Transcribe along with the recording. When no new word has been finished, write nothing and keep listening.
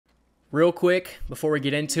Real quick, before we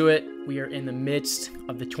get into it, we are in the midst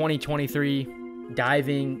of the 2023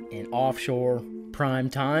 diving and offshore prime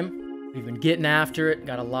time. We've been getting after it,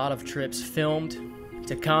 got a lot of trips filmed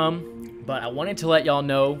to come, but I wanted to let y'all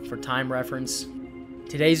know for time reference,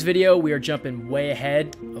 today's video, we are jumping way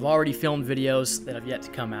ahead of already filmed videos that have yet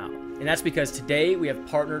to come out. And that's because today we have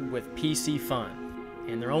partnered with piscifun,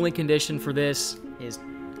 and their only condition for this is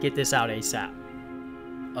get this out ASAP.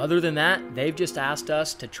 Other than that, they've just asked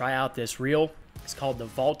us to try out this reel. It's called the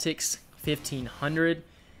Voltix 1500.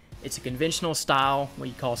 It's a conventional style, what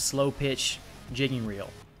you call slow pitch jigging reel.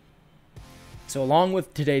 So along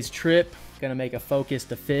with today's trip, gonna make a focus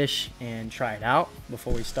to fish and try it out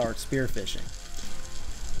before we start spearfishing.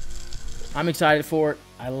 I'm excited for it.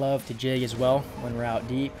 I love to jig as well when we're out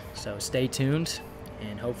deep, so stay tuned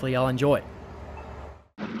and hopefully y'all enjoy.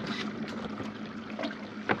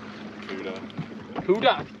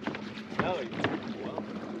 Cuda.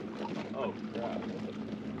 Oh, crap.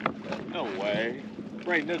 No way.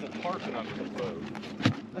 Right, there's a tarpon on the boat.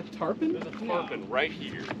 A tarpon? There's a tarpon right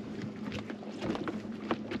here.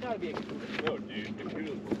 It's gotta be a cuda. No, dude, the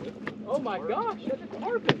cudas were with us. Oh my gosh, that's a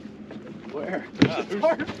tarpon. Where? There's a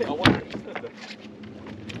tarpon. I wonder.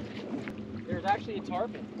 There's actually a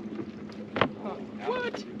tarpon. Huh.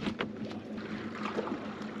 What?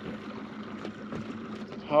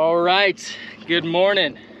 All right, good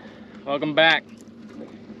morning. Welcome back.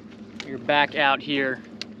 You're back out here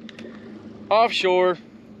offshore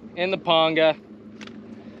in the panga.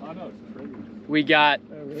 Oh, no, it's crazy. We got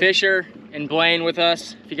Fisher and Blaine with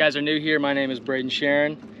us. If you guys are new here, my name is Braden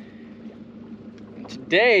Sharon. And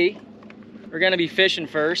today, we're gonna be fishing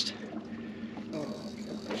first.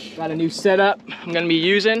 Got a new setup I'm gonna be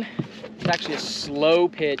using. It's actually a slow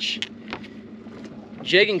pitch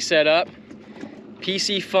jigging setup.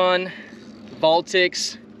 piscifun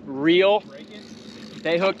Voltix reel.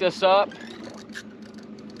 They hooked us up.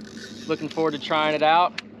 Looking forward to trying it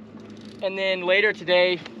out. And then later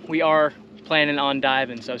today, we are planning on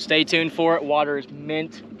diving. So stay tuned for it. Water is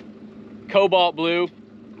mint, cobalt blue.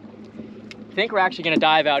 I think we're actually gonna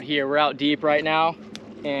dive out here. We're out deep right now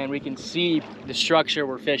and we can see the structure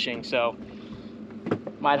we're fishing. So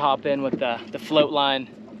might hop in with the Floatline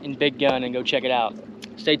and big gun and go check it out.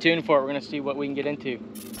 Stay tuned for it. We're gonna see what we can get into.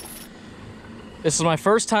 This is my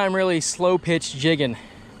first time really slow pitch jigging.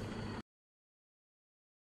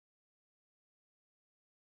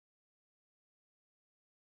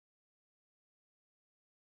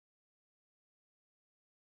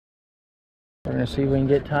 We're gonna see if we can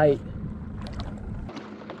get tight.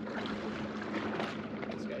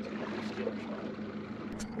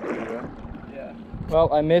 Yeah.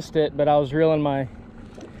 Well, I missed it, but I was reeling my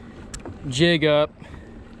jig up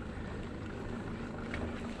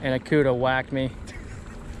and a cuda whacked me.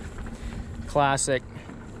 Classic.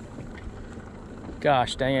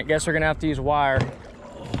 Gosh dang it, guess we're gonna have to use wire.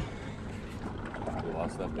 We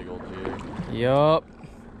lost that big old jig. Yup.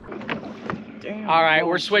 All right,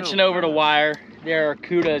 we're switching over to wire. There are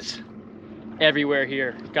cudas everywhere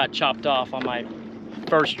here. Got chopped off on my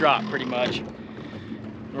first drop pretty much.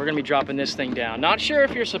 We're gonna be dropping this thing down. Not sure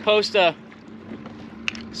if you're supposed to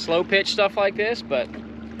slow pitch stuff like this, but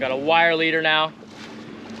got a wire leader now.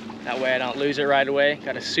 That way I don't lose it right away.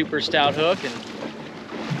 Got a super stout hook and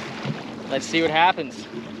let's see what happens.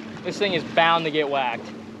 This thing is bound to get whacked.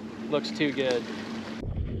 Looks too good.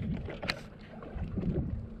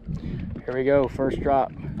 Here we go, first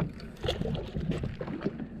drop.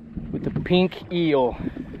 With the pink eel.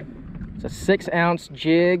 It's a 6-ounce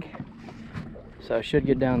jig, so I should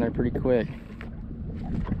get down there pretty quick.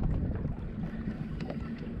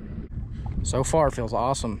 So far feels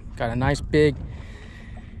awesome. Got a nice big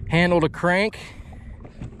handle to crank.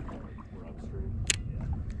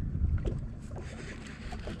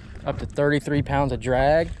 Up to 33 pounds of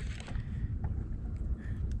drag.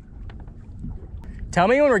 Tell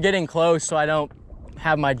me when we're getting close so I don't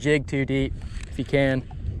have my jig too deep, if you can.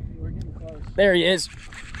 We're getting close. There he is.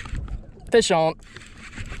 Fish on.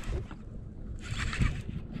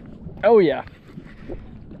 Oh yeah.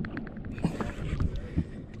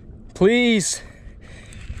 Please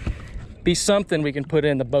be something we can put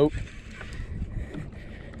in the boat.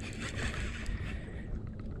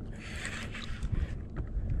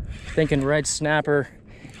 Thinking red snapper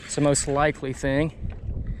is the most likely thing.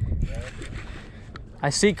 I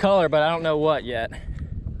see color, but I don't know what yet.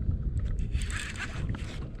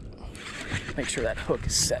 Make sure that hook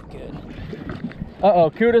is set good. Uh-oh,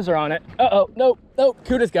 cudas are on it. Uh-oh, nope, nope,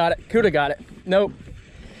 cuda's got it. Cuda got it. Nope.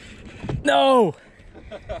 No!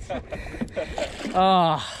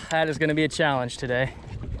 Oh, that is gonna be a challenge today.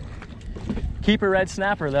 Keep a red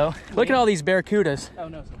snapper though. Look at all these barracudas. Oh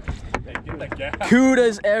no. Hey, get the gaff.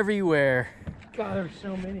 Cudas everywhere. God, there's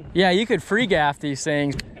so many. Yeah, you could free gaff these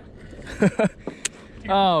things.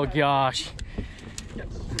 Oh gosh.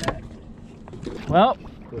 Well,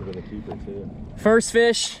 Could have been a keeper too. first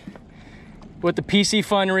fish with the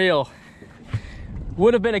piscifun reel.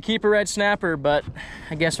 Would have been a keeper red snapper, but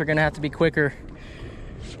I guess we're gonna have to be quicker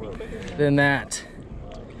than that.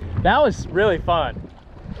 That was really fun.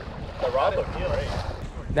 The rod looked great.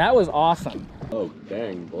 That was awesome. Oh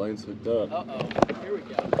dang, Blaine's hooked up. Uh-oh, here we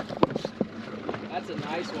go. That's a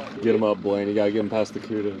nice one, dude. Get him up, Blaine. You gotta get him past the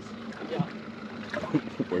cudas. Yeah.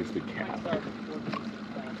 Where's the gaff?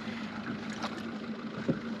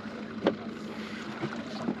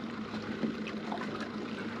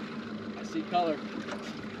 I see color.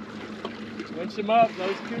 Winch him up.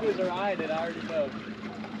 Those kudas are eyeing it. I already know.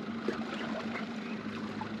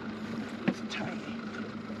 It's tiny.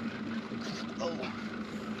 Oh.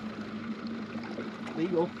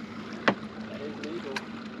 Legal. That is legal.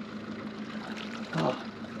 Oh.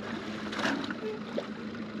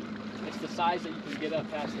 It's the size that you can get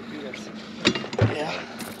up past the kudas. Yeah.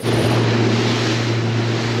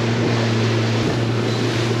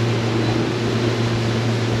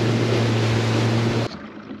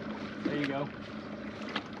 There you go.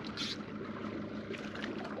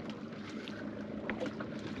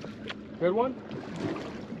 Good one?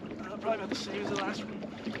 Probably about the same as the last one.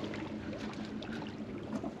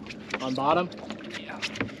 On bottom? Yeah.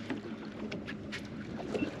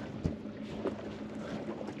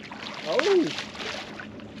 Oh!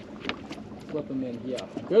 Flip them in, yeah.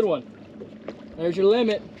 Good one. There's your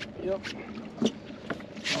limit. Yep.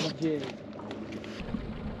 On the jig.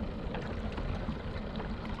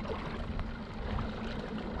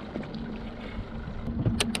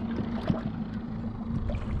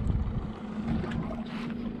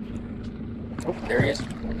 Oh, there he is.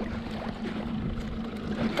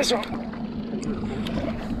 This one.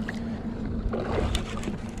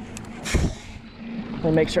 Let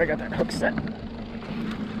me make sure I got that hook set.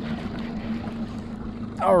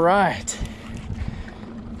 All right.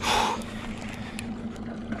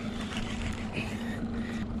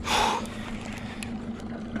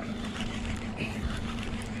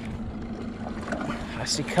 I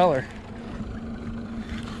see color.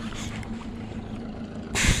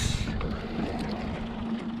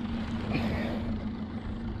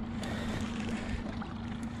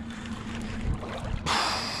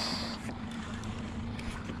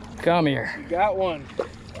 Come here. You got one.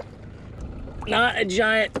 Not a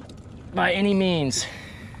giant by any means.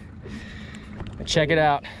 But check it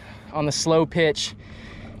out on the slow pitch.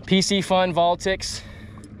 piscifun Voltics.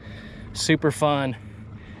 Super fun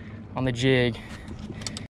on the jig.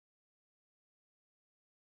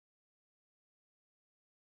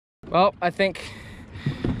 Well, I think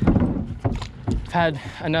I've had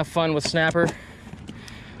enough fun with snapper.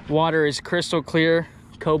 Water is crystal clear,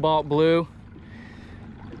 cobalt blue.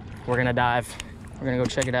 We're gonna dive. We're gonna go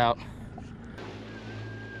check it out.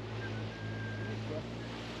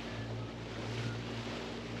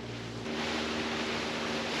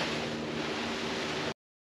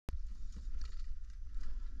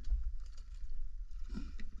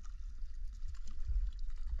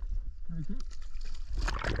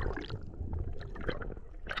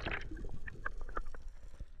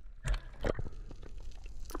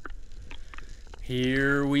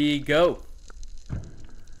 Here we go.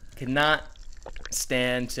 Cannot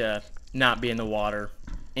stand to not be in the water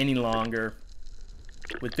any longer.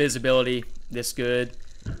 With visibility this good,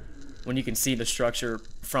 when you can see the structure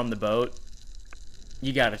from the boat,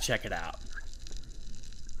 you gotta check it out.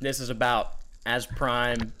 This is about as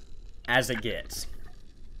prime as it gets.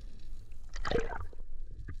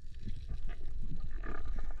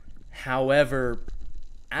 However,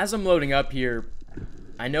 as I'm loading up here,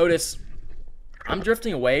 I notice I'm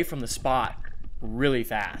drifting away from the spot really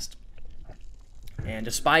fast. And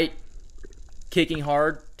despite kicking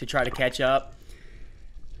hard to try to catch up,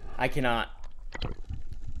 I cannot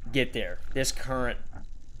get there. This current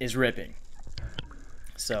is ripping.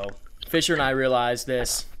 So Fisher and I realized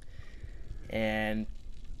this, and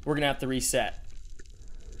we're gonna have to reset.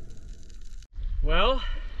 Well,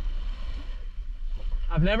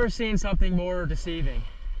 I've never seen something more deceiving.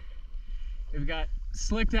 We've got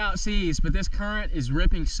slicked out seas, but this current is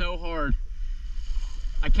ripping so hard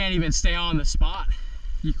I can't even stay on the spot.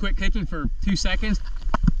 You quit kicking for 2 seconds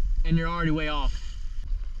and you're already way off.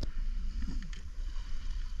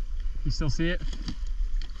 You still see it?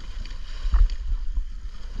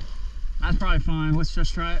 That's probably fine. Let's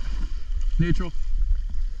just try it. Neutral.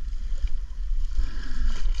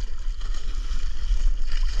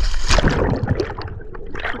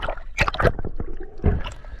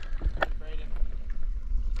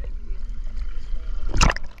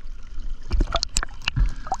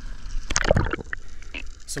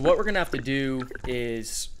 So what we're gonna have to do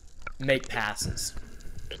is make passes.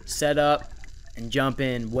 Set up and jump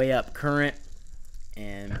in way up current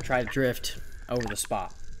and try to drift over the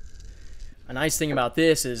spot. A nice thing about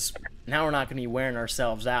this is now we're not gonna be wearing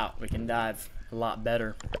ourselves out. We can dive a lot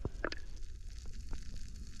better.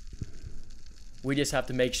 We just have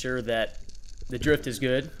to make sure that the drift is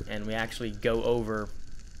good and we actually go over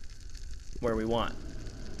where we want,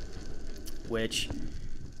 which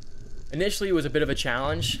initially was a bit of a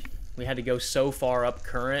challenge. We had to go so far up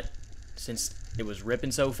current since it was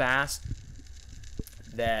ripping so fast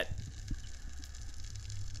that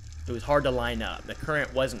it was hard to line up. The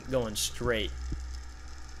current wasn't going straight.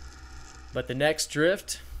 But the next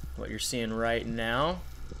drift, what you're seeing right now,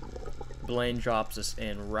 Blaine drops us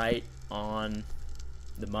in right on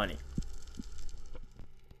the money.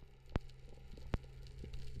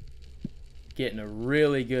 Getting a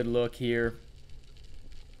really good look here.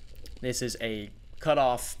 This is a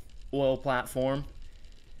cut-off oil platform.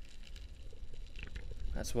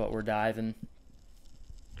 That's what we're diving.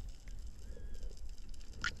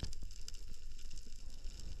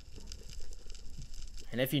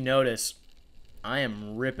 And if you notice, I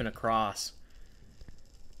am ripping across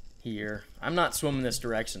here. I'm not swimming this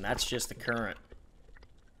direction. That's just the current.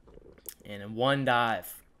 And in one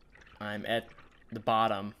dive, I'm at the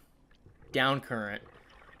bottom, down current.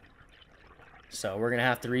 So we're gonna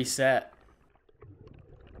have to reset.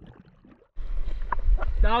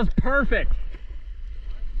 That was perfect.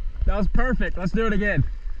 That was perfect. Let's do it again.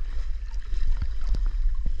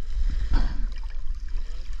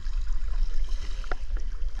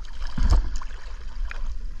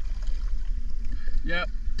 Yep.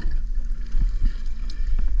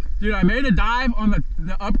 Dude, I made a dive on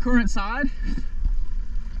the up current side,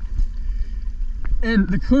 and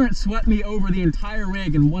the current swept me over the entire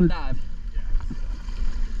rig in one dive.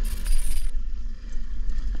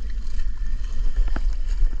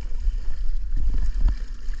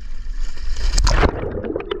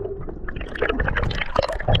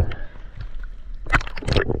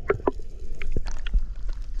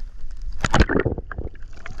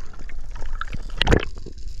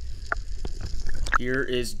 Here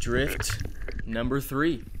is drift number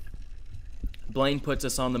 3. Blaine puts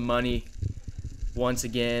us on the money once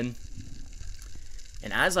again.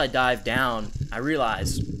 And as I dive down, I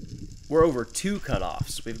realize we're over 2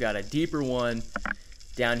 cutoffs. We've got a deeper one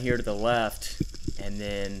down here to the left, and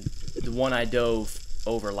then the one I dove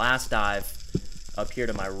over last dive up here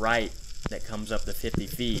to my right that comes up to 50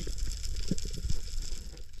 feet.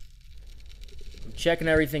 I'm checking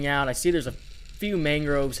everything out. I see there's a few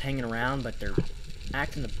mangroves hanging around, but they're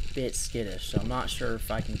acting a bit skittish, so I'm not sure if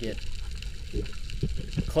I can get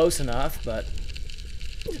close enough, but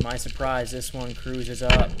to my surprise, this one cruises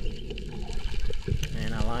up,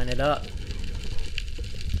 and I line it up.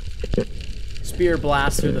 Spear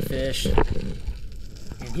blasts through the fish,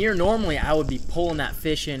 and here normally I would be pulling that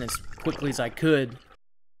fish in as quickly as I could,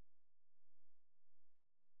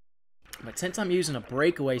 but since I'm using a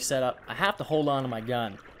breakaway setup, I have to hold on to my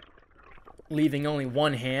gun, leaving only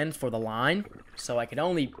one hand for the line, so I could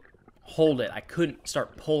only hold it. I couldn't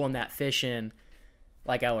start pulling that fish in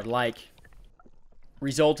like I would like,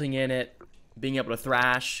 resulting in it being able to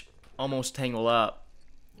thrash, almost tangle up,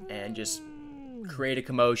 and just create a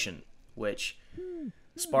commotion, which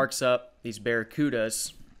sparks up these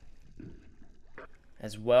barracudas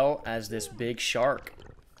as well as this big shark.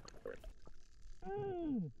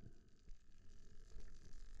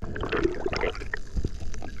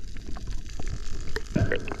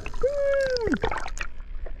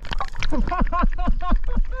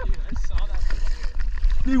 Dude, I saw that from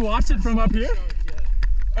here. You watched it from up here? Shark, yeah.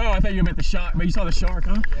 Oh, I thought you meant the shark, but you saw the shark,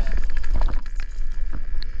 huh? Yeah.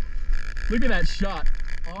 Look at that shot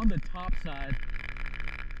on the top side.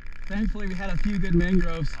 Thankfully, we had a few good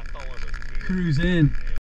mangroves cruise in.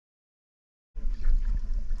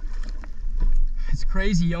 It's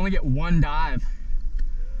crazy, you only get one dive.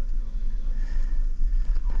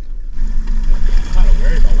 I'm kind of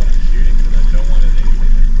worried about what I'm shooting because I don't want anything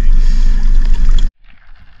to sink.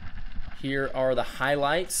 Here are the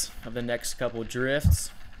highlights of the next couple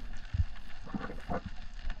drifts.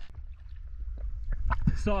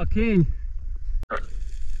 Saw a king.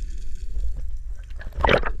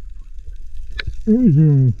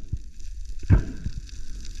 Easy.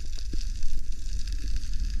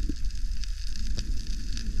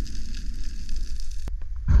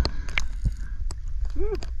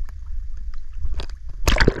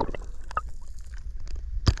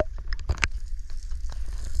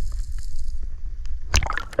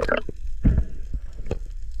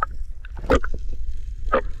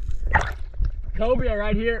 Cobia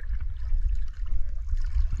right here.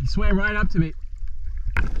 swam right up to me.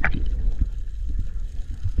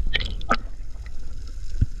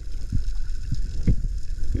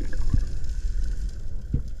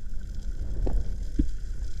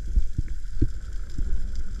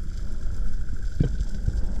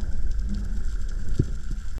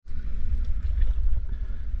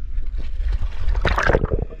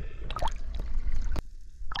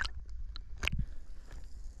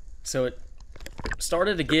 So it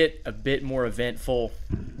started to get a bit more eventful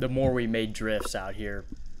the more we made drifts out here.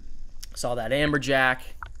 Saw that amberjack.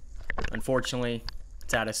 Unfortunately,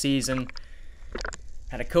 it's out of season.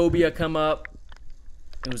 Had a cobia come up.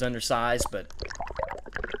 It was undersized, but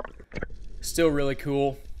still really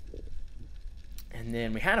cool. And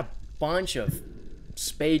then we had a bunch of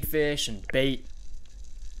spadefish and bait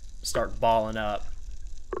start balling up.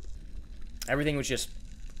 Everything was just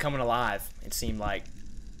coming alive, it seemed like,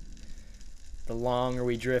 the longer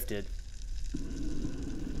we drifted.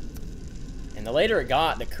 And the later it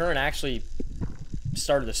got, the current actually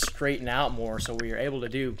started to straighten out more, so we were able to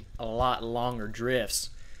do a lot longer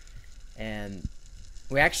drifts. And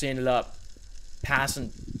we actually ended up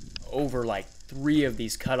passing over like 3 of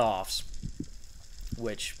these cutoffs,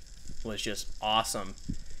 which was just awesome.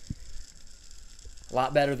 A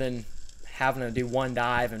lot better than having to do one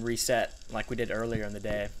dive and reset like we did earlier in the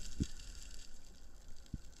day.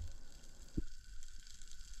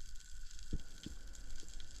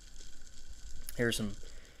 Here's some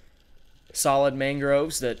solid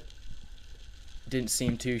mangroves that didn't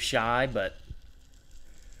seem too shy, but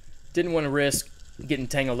didn't want to risk getting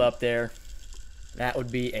tangled up there. That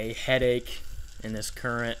would be a headache in this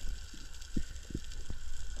current.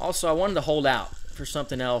 Also, I wanted to hold out for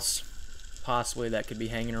something else possibly that could be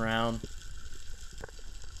hanging around.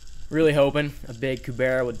 Really hoping a big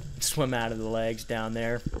Cobia would swim out of the legs down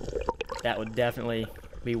there. That would definitely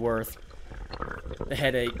be worth the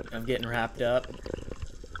headache of getting wrapped up.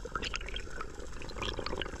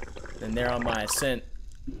 And there on my ascent,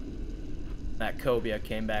 that cobia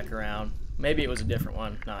came back around. Maybe it was a different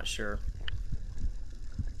one, not sure.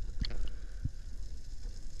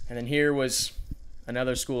 And then here was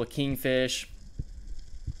another school of kingfish.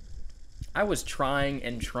 I was trying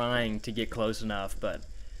and trying to get close enough, but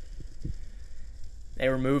they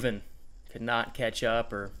were moving. Could not catch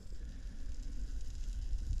up or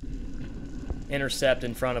intercept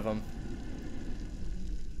in front of them.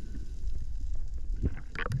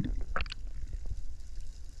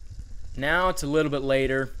 Now it's a little bit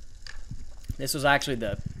later. This was actually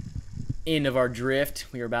the end of our drift.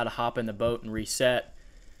 We were about to hop in the boat and reset.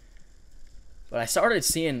 But I started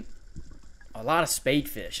seeing a lot of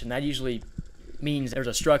spadefish, and that usually means there's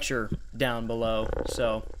a structure down below.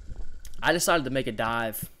 So I decided to make a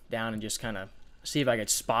dive down and just kind of see if I could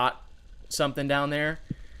spot something down there.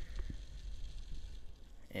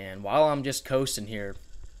 And while I'm just coasting here,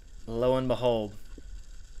 lo and behold,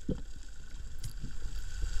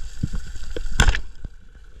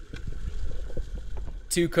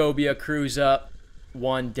 two cobia cruise up,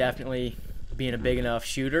 one definitely being a big enough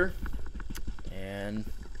shooter, and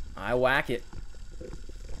I whack it.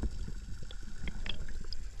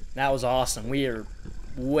 That was awesome. We are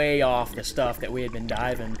way off the stuff that we had been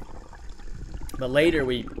diving. But later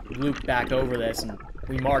we looped back over this and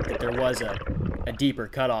we marked that there was a deeper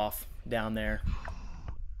cutoff down there.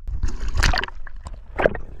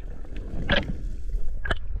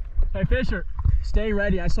 Hey Fisher, stay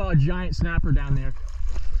ready. I saw a giant snapper down there.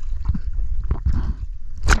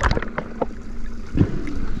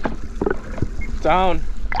 Down.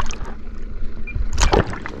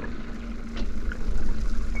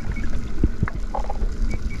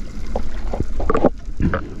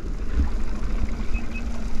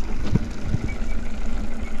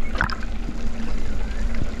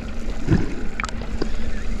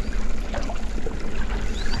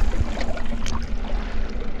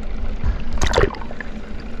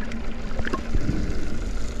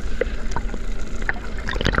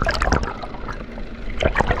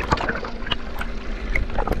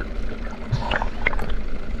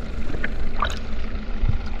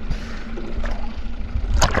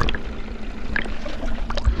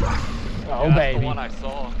 Oh, yeah, baby. That's the one I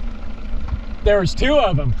saw. There was 2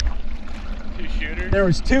 of them. 2 shooters? There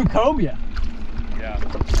was 2 cobia. Yeah,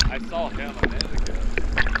 I saw him a minute ago.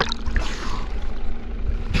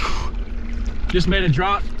 Just made a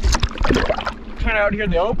drop. Kind of out here in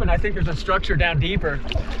the open. I think there's a structure down deeper.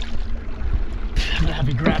 I'm gonna have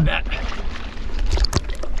you grab that.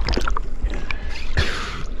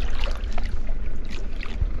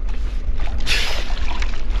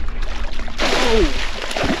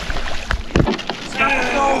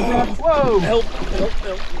 Whoa! Help!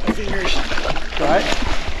 My fingers. All right.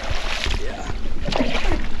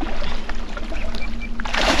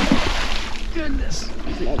 Goodness.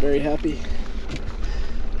 Not very happy.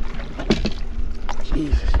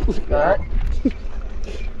 Jeez. Look at that.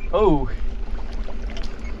 Oh.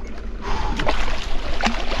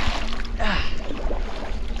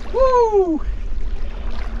 Woo!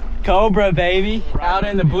 Cobra, baby, out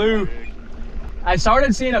in the blue. I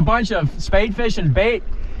started seeing a bunch of spade fish and bait,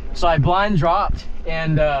 so I blind dropped,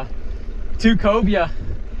 and 2 cobia.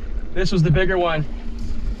 This was the bigger one.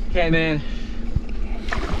 Came in.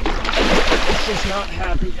 It's just not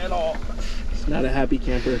happy at all. It's not a happy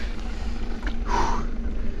camper.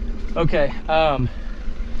 Okay, let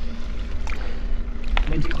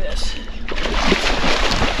me do this.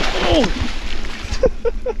 Oh!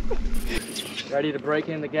 Ready to break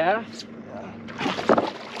in the gas? Yeah.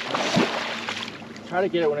 Try to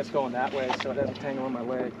get it when it's going that way so it doesn't hang on my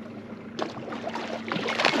leg.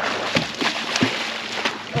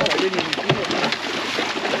 Oh, I didn't even do it.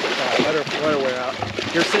 Let her wear out.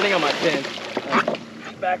 You're sitting on my pin.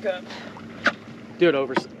 Back up. Do it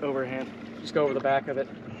overhand. Just go over the back of it.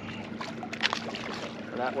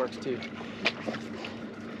 That works too.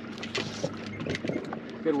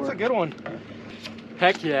 Good work. That's a good one.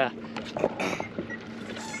 Heck yeah.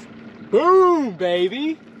 Boom,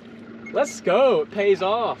 baby. Let's go. It pays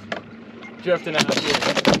off. Drifting out here.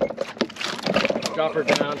 Drop her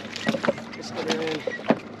down. Just get her in.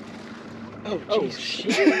 Oh,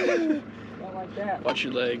 shit. Not like that. Watch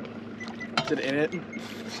your leg. Is it in it?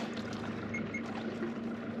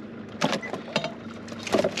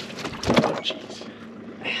 Oh, jeez.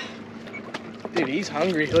 Dude, he's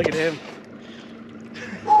hungry. Look at him.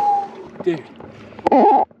 Dude.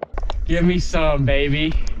 Give me some,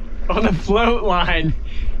 baby. On the float line.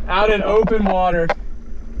 Out in open water.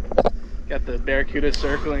 Got the barracuda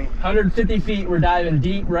circling. 150 feet, we're diving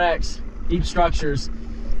deep wrecks, deep structures.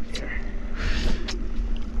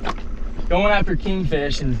 Going after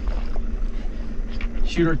kingfish, and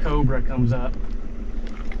shooter cobra comes up.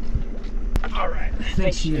 All right, I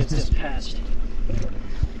think she is dispatched.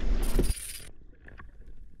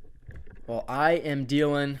 Well, I am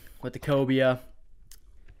dealing with the cobia.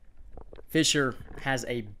 Fisher has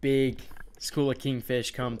a big school of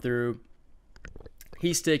kingfish come through.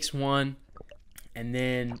 He sticks one, and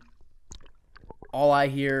then all I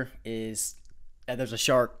hear is that there's a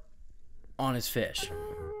shark on his fish.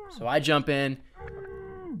 So I jump in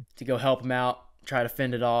to go help him out, try to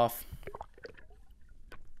fend it off.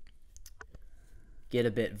 Get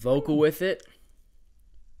a bit vocal with it.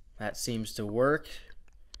 That seems to work.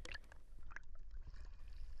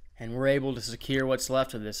 And we're able to secure what's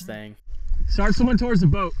left of this thing. Start swimming towards the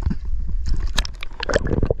boat.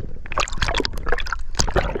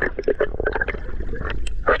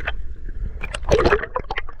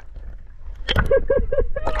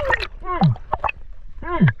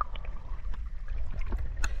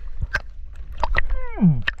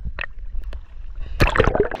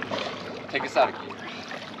 Take us out of gear.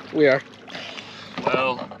 We are.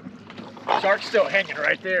 Well, Shark's still hanging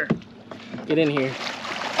right there. Get in here.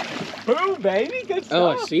 Boom, baby. Good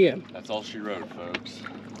stuff. Oh, I see him. that's all she wrote, folks.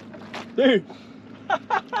 Dude.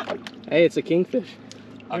 Hey, it's a kingfish.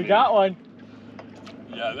 We got one.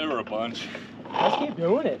 Yeah, there were a bunch. Let's keep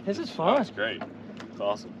doing it. This is fun. That's great. It's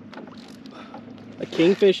awesome. A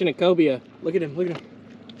kingfish and a cobia. Look at him, look at him.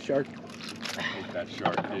 Shark. I hate that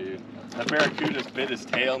shark, dude. That barracuda bit his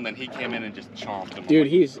tail, and then he came in and just chomped him. Dude,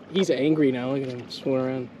 he's angry now. Look at him swimming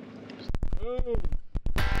around. Boom.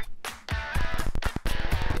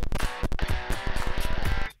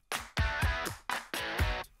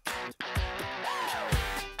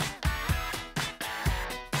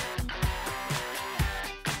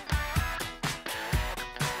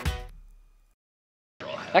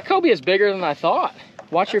 That cobia is bigger than I thought.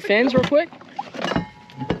 Watch your fins real quick.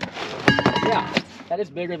 Yeah, that is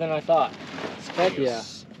bigger than I thought. Heck yeah.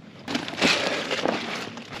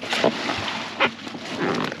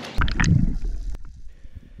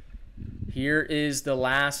 Here is the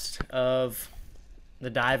last of the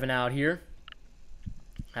diving out here.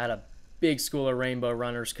 Had a big school of rainbow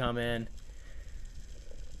runners come in.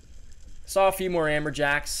 Saw a few more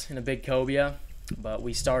amberjacks and a big cobia, but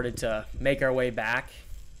we started to make our way back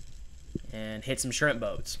and hit some shrimp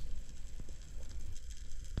boats.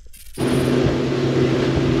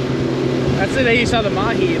 That's the day you saw the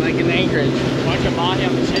mahi, like in Anchorage. Bunch of mahi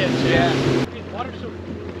on the chips, yeah.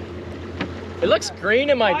 It looks green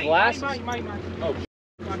in my glasses. Oh, I'm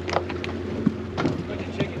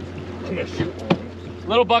gonna shoot one.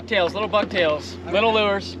 Little bucktails, little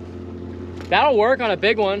lures. That'll work on a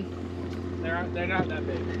big one. They're not that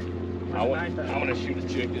big. I want to shoot a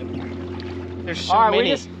chicken. There's so All right, many. we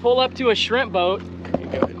just pull up to a shrimp boat.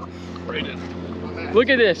 Right in. Look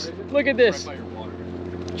at this. Look at this. Right by your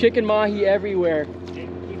water. Chicken mahi everywhere.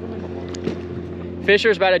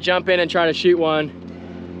 Fisher's about to jump in and try to shoot one.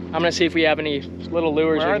 I'm gonna see if we have any little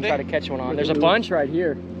lures Where we are can they? try to catch one on. Where There's are a the bunch right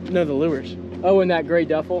here. No, the lures. Oh, in that gray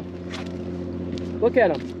duffel. Look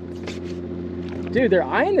at them. Dude, they're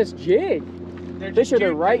eyeing this jig. Fisher,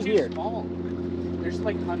 they're right here. Small. There's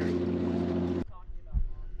like hundreds.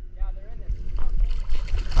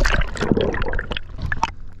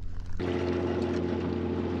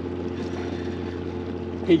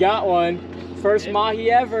 He got one. First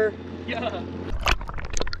mahi ever. Yeah.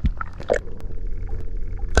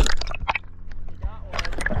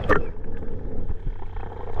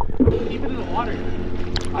 Keep it in the water.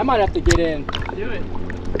 I might have to get in. Do it.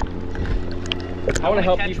 I want to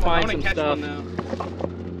help you catch find one. some I stuff. wanna catch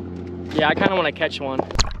one now. Yeah, I kind of want to catch one.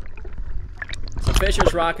 So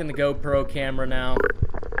Fisher's rocking the GoPro camera now.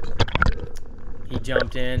 He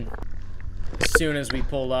jumped in as soon as we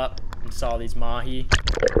pulled up and saw these mahi.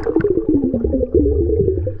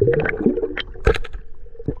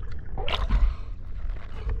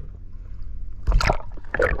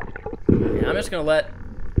 And I'm just gonna let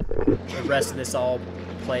the rest of this all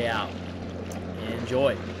play out and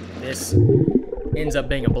enjoy. This ends up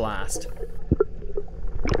being a blast.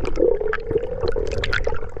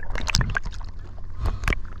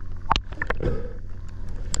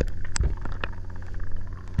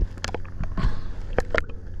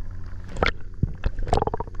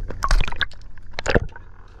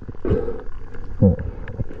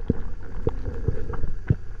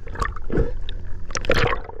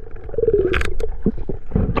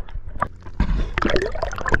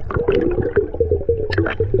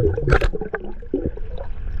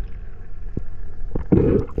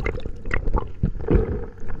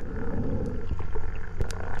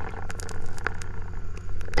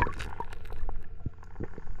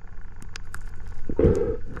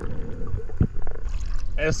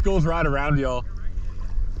 Hey, the school's right around y'all.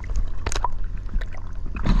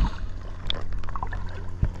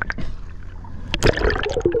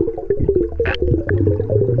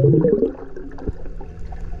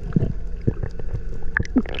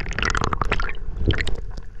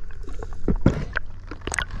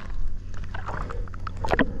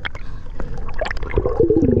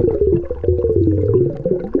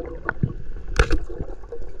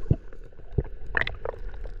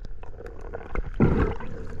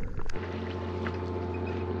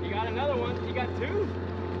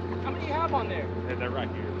 They're right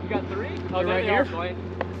here. You got three? Oh, They're there right they are, here? Blaine.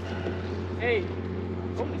 Hey,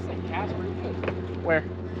 oh, this is like Casper. Where?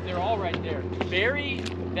 They're all right there. Bury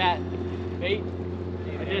that bait.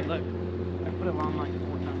 I did, look. I put them on like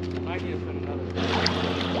 4 times. I need to put another.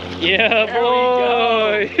 Yeah, There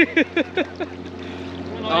boy!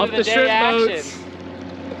 Off the shrimp boats.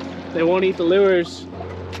 They won't eat the lures.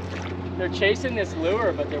 They're chasing this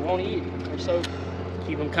lure, but they won't eat. They're so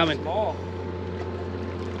Keep them coming. small.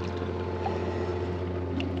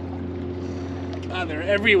 Ah, they're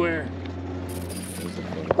everywhere.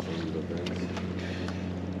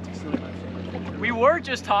 We were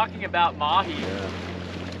just talking about mahi.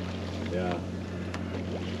 Yeah.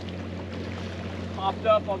 Popped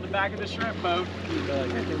up on the back of the shrimp boat. They're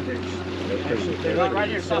Right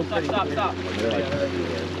here. Stop.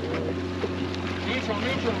 Neutral.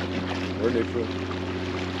 We're neutral.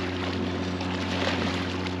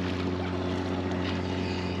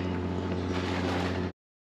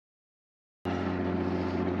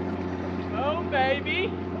 Oh, baby.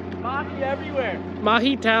 Mahi everywhere.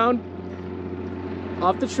 Mahi town.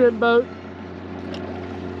 Off the shrimp boat.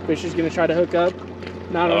 Fisher's gonna try to hook up.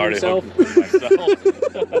 Not on himself.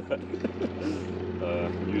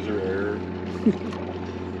 User error.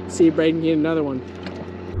 See if Braden can get another one.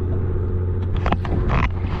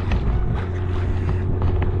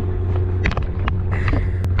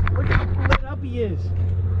 Look how lit up he is.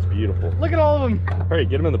 It's beautiful. Look at all of them. Hurry,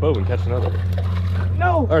 get him in the boat and catch another.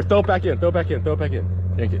 No. Or throw it back in.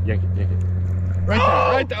 Yank it.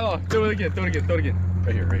 Right there. Oh, throw it again. Right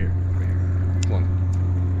here. Come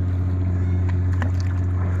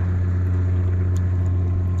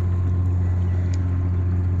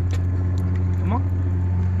on.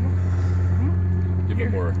 Give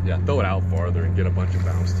it more. Yeah, throw it out farther and get a bunch of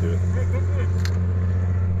bounce to it.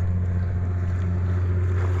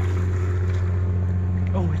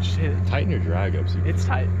 Oh, shit. Tighten your drag up so you It's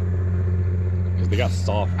tight. because they got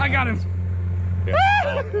soft. I got him. Yeah,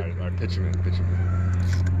 soft. All right, pitch him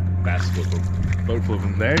in. Bass flip him. Boat flip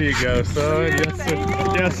him. There you go, son.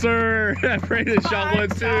 Yes, sir. Brandon shot one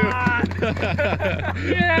too.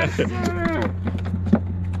 Yes, sir.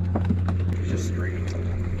 Just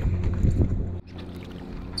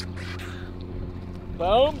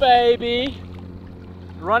Boom, baby.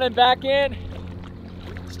 Running back in,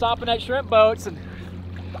 stopping at shrimp boats and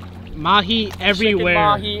Mahi everywhere.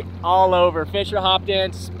 Mahi all over. Fisher hopped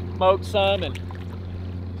in, smoked some, and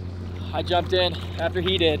I jumped in after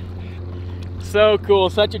he did. So cool,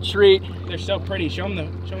 such a treat. They're so pretty. Show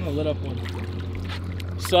them the lit up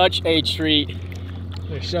one. Such a treat.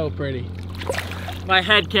 They're so pretty. My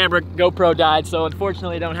head camera GoPro died, so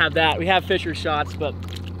unfortunately I don't have that. We have Fisher shots, but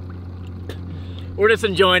we're just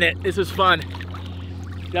enjoying it. This was fun.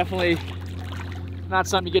 Definitely not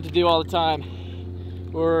something you get to do all the time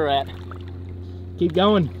where we're at. Keep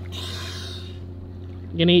going.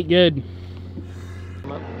 You're gonna eat good.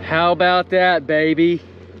 How about that, baby?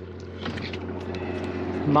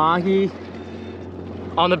 Mahi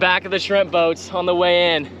on the back of the shrimp boats on the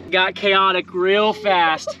way in. Got chaotic real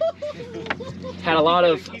fast. Had a lot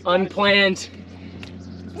of unplanned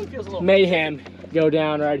mayhem go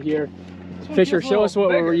down right here. Fisher, show us what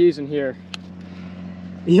we're using here.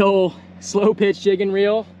 The old slow pitch jigging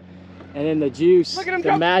reel, and then the juice,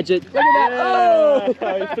 the magic. Look at that! Oh!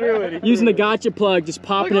 He threw it. Using the gotcha plug, just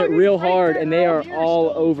popping it real hard, and they are all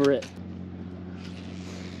over it.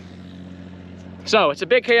 So it's a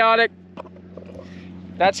bit chaotic.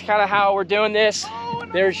 That's kind of how we're doing this.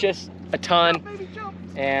 There's just a ton,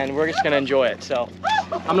 and we're just gonna enjoy it. So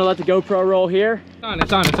I'm gonna let the GoPro roll here.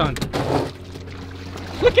 It's on.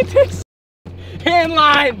 Look at this! Hand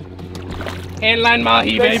line! Hand line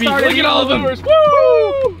Mahi, baby. Look at all of them.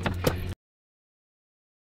 Woo!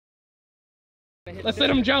 Let's let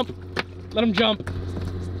them jump. Let them jump.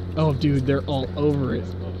 Oh, dude, they're all over it.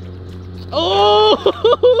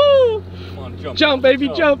 Oh! Come on, jump. Jump, baby,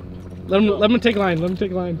 jump. Let them take line. Let them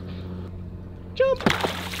take line. Jump.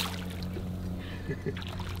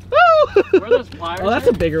 Oh! Where are those pliers? Oh, that's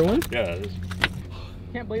a bigger one. Yeah, it is.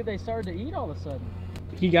 Can't believe they started to eat all of a sudden.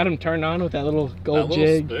 He got him turned on with that little gold That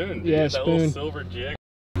jig. little spoon, dude. Yeah, that spoon. little silver jig.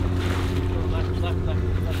 Left.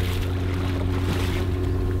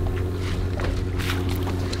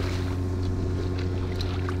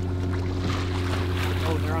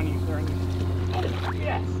 Oh, they're on you.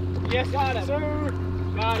 Yes. Yes, got him. Sir.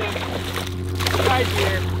 Got him. Right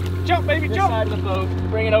here. Jump, baby, This jump. side of the boat.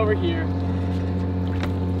 Bring it over here.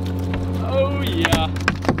 Oh yeah.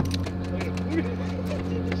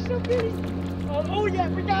 So big. Oh yeah,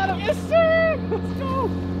 we got him. Yes, sir. Let's go.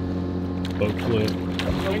 Boat flip.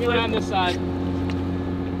 Bring it around this side.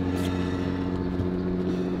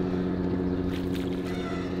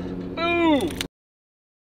 Boom.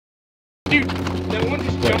 Dude, that one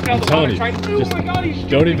just jumped out I'm of the telling water you, trying to. Oh just my god, he's don't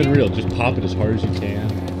jumping even in. reel. Just pop it as hard as you can,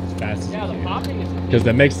 as fast as Yeah, you the can. popping is. Because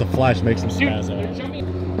that makes the flash, makes them Dude, spaz they're out. jumping.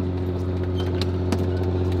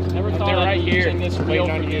 Never thought They're I'd right be here, using this reel waiting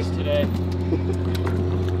for on you. this today.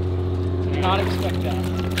 Did not expect that.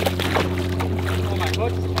 Oh my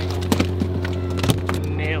goodness.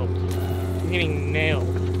 Nailed. I'm getting nailed.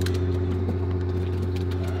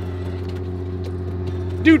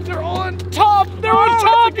 Dude, they're all on top. They're on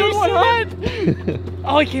top. You see it?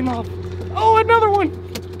 Oh, he came off. Oh, another one.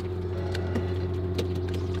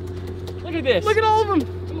 Look at this. Look at all of them.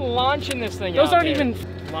 I'm launching this thing Those out aren't there.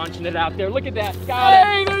 even. Launching it out there. Look at that. Got it.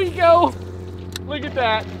 Hey, there you go. Look at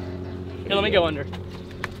that. Here, let me go under.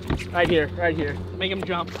 Right here, right here. Make him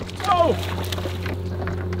jump. Oh!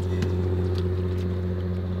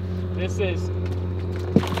 This is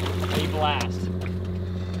a blast.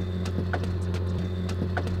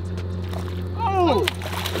 Oh!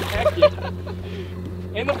 Heck yeah.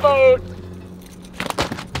 In the boat.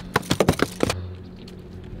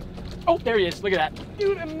 Oh, there he is. Look at that.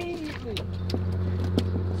 Dude, immediately.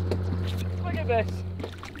 Look at this.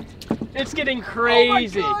 It's getting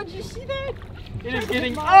crazy. Oh my god, you see that? It is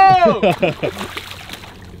getting. Oh!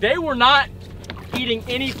 They were not eating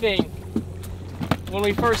anything when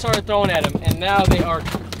we first started throwing at them, and now they are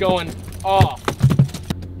going off.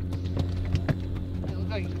 They look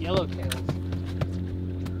like yellowtails.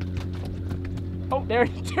 Oh, there,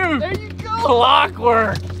 dude. There you go.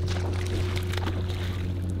 Clockwork.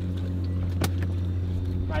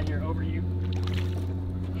 Right here, over you.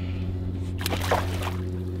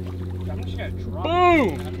 I'm just gonna drop.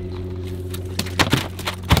 Boom.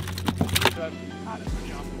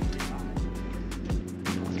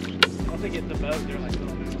 Once they get in the boat, they're like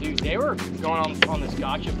little moons. Dude, they were going on this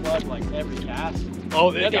gotcha plug like every cast.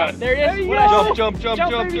 Oh, they There got it. There he is. There you What I go. said.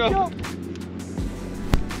 Jump.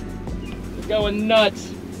 Going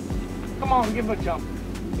nuts. Come on, give him a jump.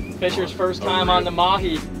 Fisher's first time on the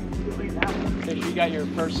Mahi. Fisher, you got your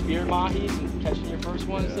first spear Mahis and catching your first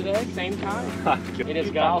ones today? Same time? It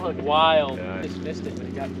has got wild. Yeah. Just missed it, but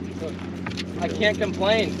it got hooked. I can't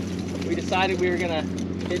complain. We decided we were gonna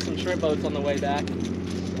hit some shrimp boats on the way back,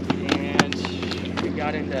 and we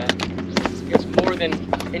got into, I guess, more than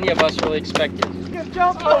any of us really expected. Good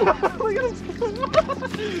jump! Oh. Look at him!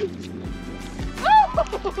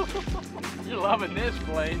 You're loving this,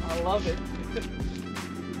 Blaine. I love it.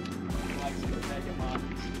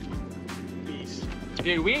 Beast.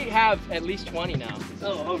 Dude, we have at least 20 now.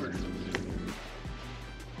 Oh, over.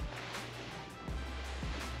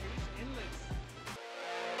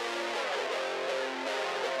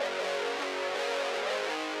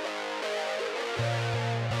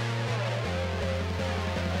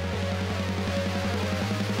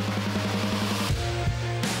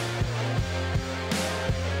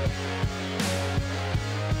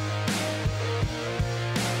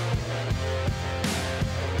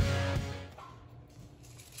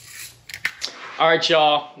 All right,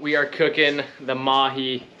 y'all, we are cooking the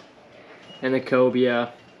Mahi and the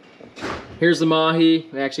Cobia. Here's the Mahi.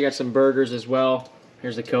 We actually got some burgers as well.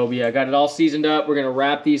 Here's the Cobia. I got it all seasoned up. We're gonna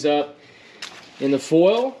wrap these up in the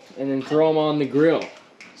foil and then throw them on the grill.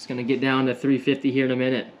 It's gonna get down to 350 here in a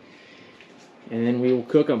minute. And then we will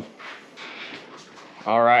cook them.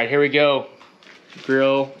 All right, here we go.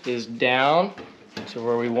 Grill is down to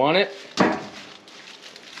where we want it.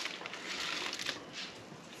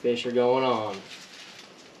 Fish are going on.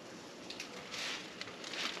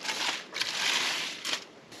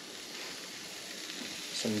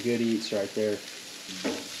 Some good eats right there.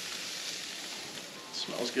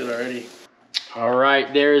 Smells good already. All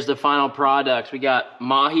right, there's the final products. We got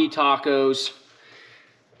Mahi tacos.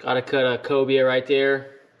 Got to cut a Cobia right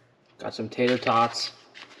there. Got some tater tots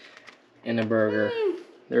and a burger.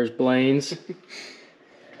 There's Blaine's.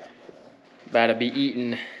 About to be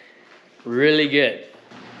eaten really good.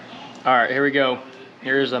 All right, here we go.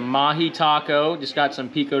 Here's a Mahi taco. Just got some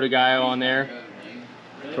pico de gallo on there.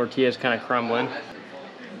 Tortilla's kind of crumbling.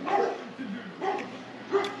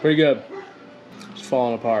 Pretty good. It's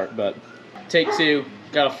falling apart, but take two.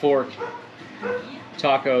 Got a fork.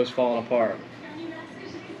 Taco's falling apart.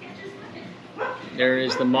 There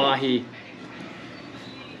is the Mahi.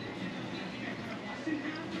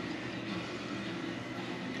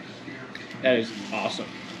 That is awesome.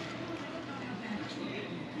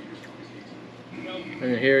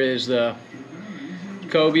 And here is the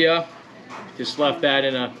Cobia. Just left that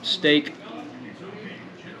in a steak.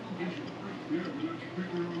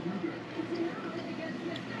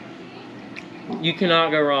 You cannot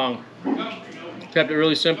go wrong. Kept it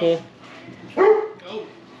really simple.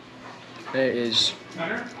 It is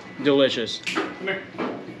delicious.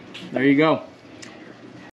 There you go.